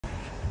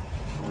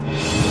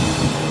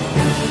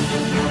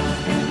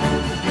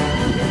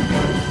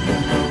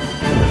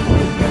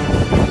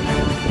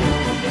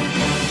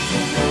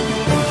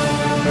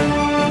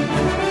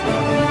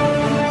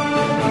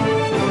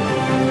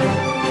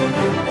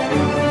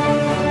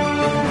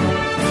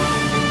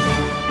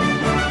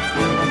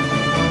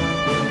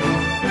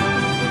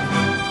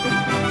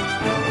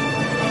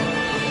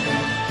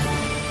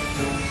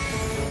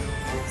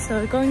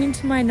going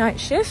into my night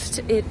shift.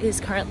 It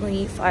is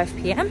currently 5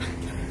 p.m.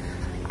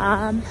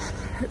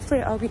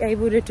 Hopefully I'll be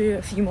able to do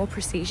a few more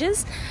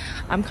procedures.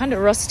 I'm kind of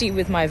rusty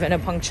with my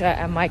venipuncture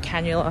and my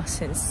cannula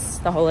since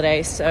the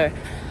holidays, so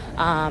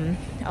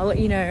I'll let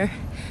you know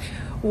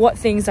what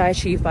things I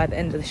achieve by the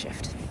end of the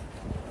shift.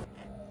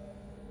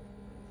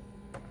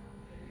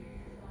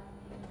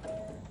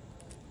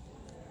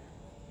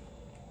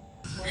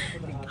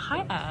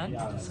 Hi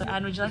Anne. So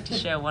Anne, would you like to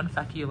share one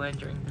fact you learned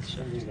during this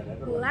shift?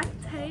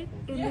 Lactate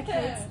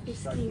indicates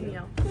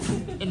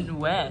ischemia. In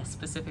where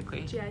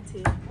specifically?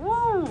 GIT.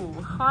 Woo!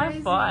 High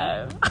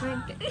five!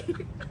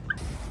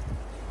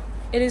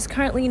 It is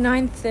currently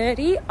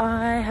 9:30.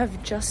 I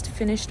have just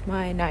finished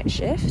my night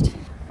shift.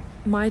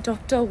 My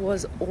doctor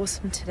was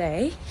awesome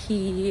today.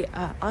 He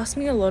asked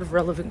me a lot of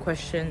relevant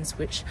questions,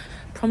 which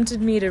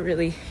prompted me to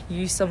really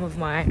use some of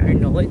my own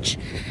knowledge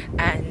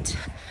and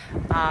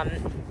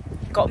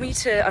got me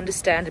to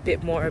understand a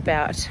bit more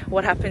about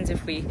what happens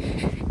if we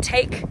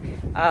take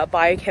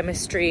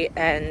biochemistry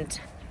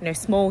and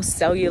small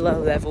cellular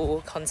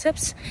level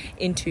concepts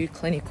into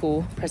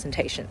clinical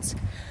presentations.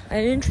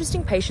 An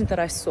interesting patient that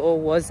I saw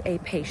was a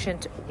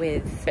patient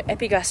with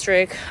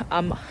epigastric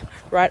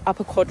right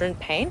upper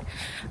quadrant pain.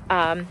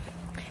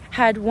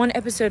 Had one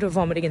episode of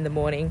vomiting in the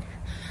morning,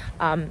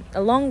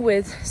 along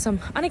with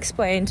some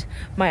unexplained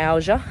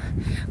myalgia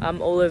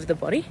all over the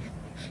body.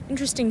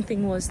 Interesting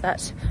thing was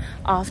that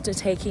after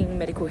taking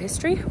medical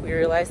history, we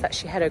realized that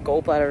she had her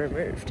gallbladder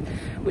removed,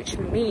 which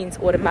means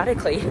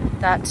automatically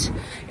that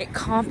it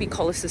can't be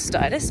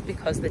cholecystitis,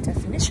 because the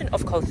definition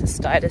of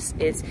cholecystitis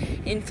is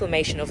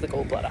inflammation of the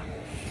gallbladder.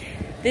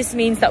 This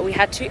means that we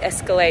had to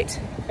escalate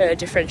her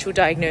differential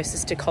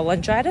diagnosis to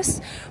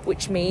cholangitis,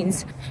 which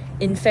means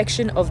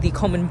infection of the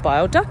common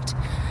bile duct,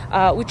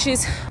 which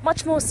is a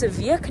much more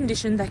severe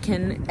condition that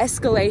can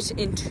escalate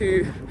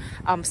into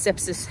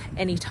sepsis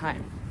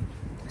anytime.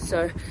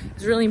 So it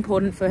was really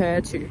important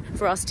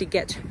for us to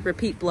get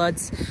repeat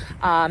bloods,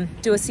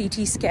 do a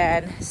CT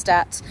scan,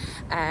 stats,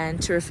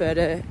 and to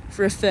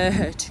refer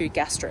her to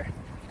gastro.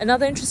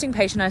 Another interesting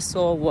patient I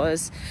saw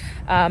was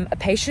a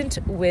patient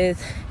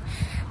with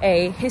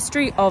a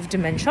history of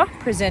dementia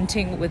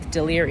presenting with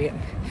delirium.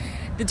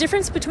 The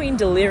difference between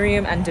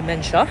delirium and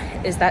dementia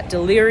is that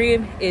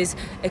delirium is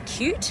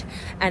acute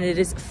and it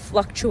is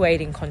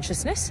fluctuating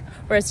consciousness,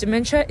 whereas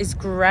dementia is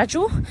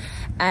gradual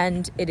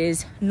and it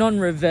is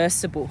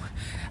non-reversible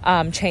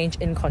change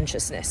in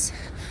consciousness.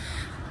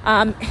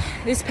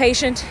 This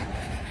patient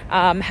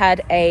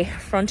had a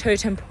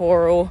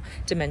frontotemporal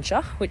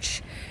dementia,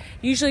 which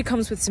usually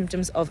comes with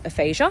symptoms of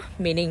aphasia,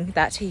 meaning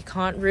that he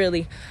can't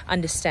really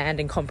understand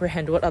and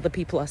comprehend what other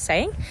people are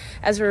saying.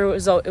 As a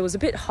result, it was a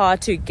bit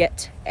hard to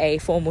get a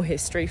formal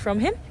history from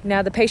him.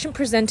 Now, the patient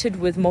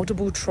presented with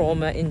multiple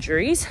trauma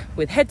injuries,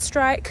 with head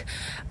strike,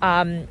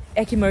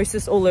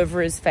 ecchymosis all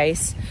over his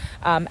face,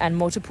 and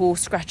multiple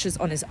scratches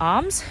on his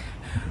arms,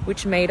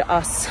 which made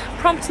us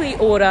promptly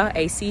order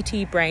a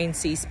CT brain,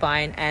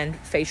 C-spine and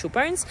facial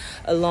bones,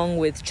 along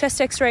with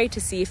chest x-ray to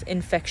see if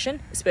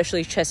infection,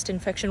 especially chest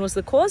infection, was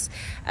the cause,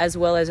 as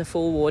well as a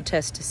full ward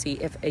test to see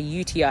if a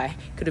UTI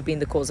could have been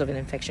the cause of an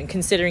infection,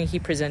 considering he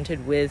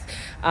presented with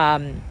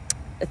a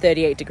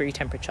 38-degree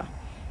temperature.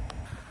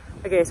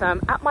 Okay, so I'm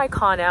at my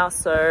car now,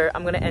 so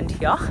I'm going to end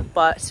here,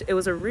 but it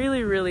was a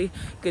really, really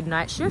good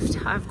night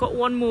shift. I've got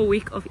one more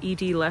week of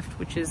ED left,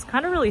 which is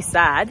kind of really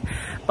sad,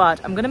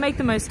 but I'm going to make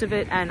the most of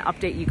it and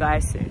update you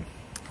guys soon.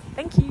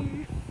 Thank you.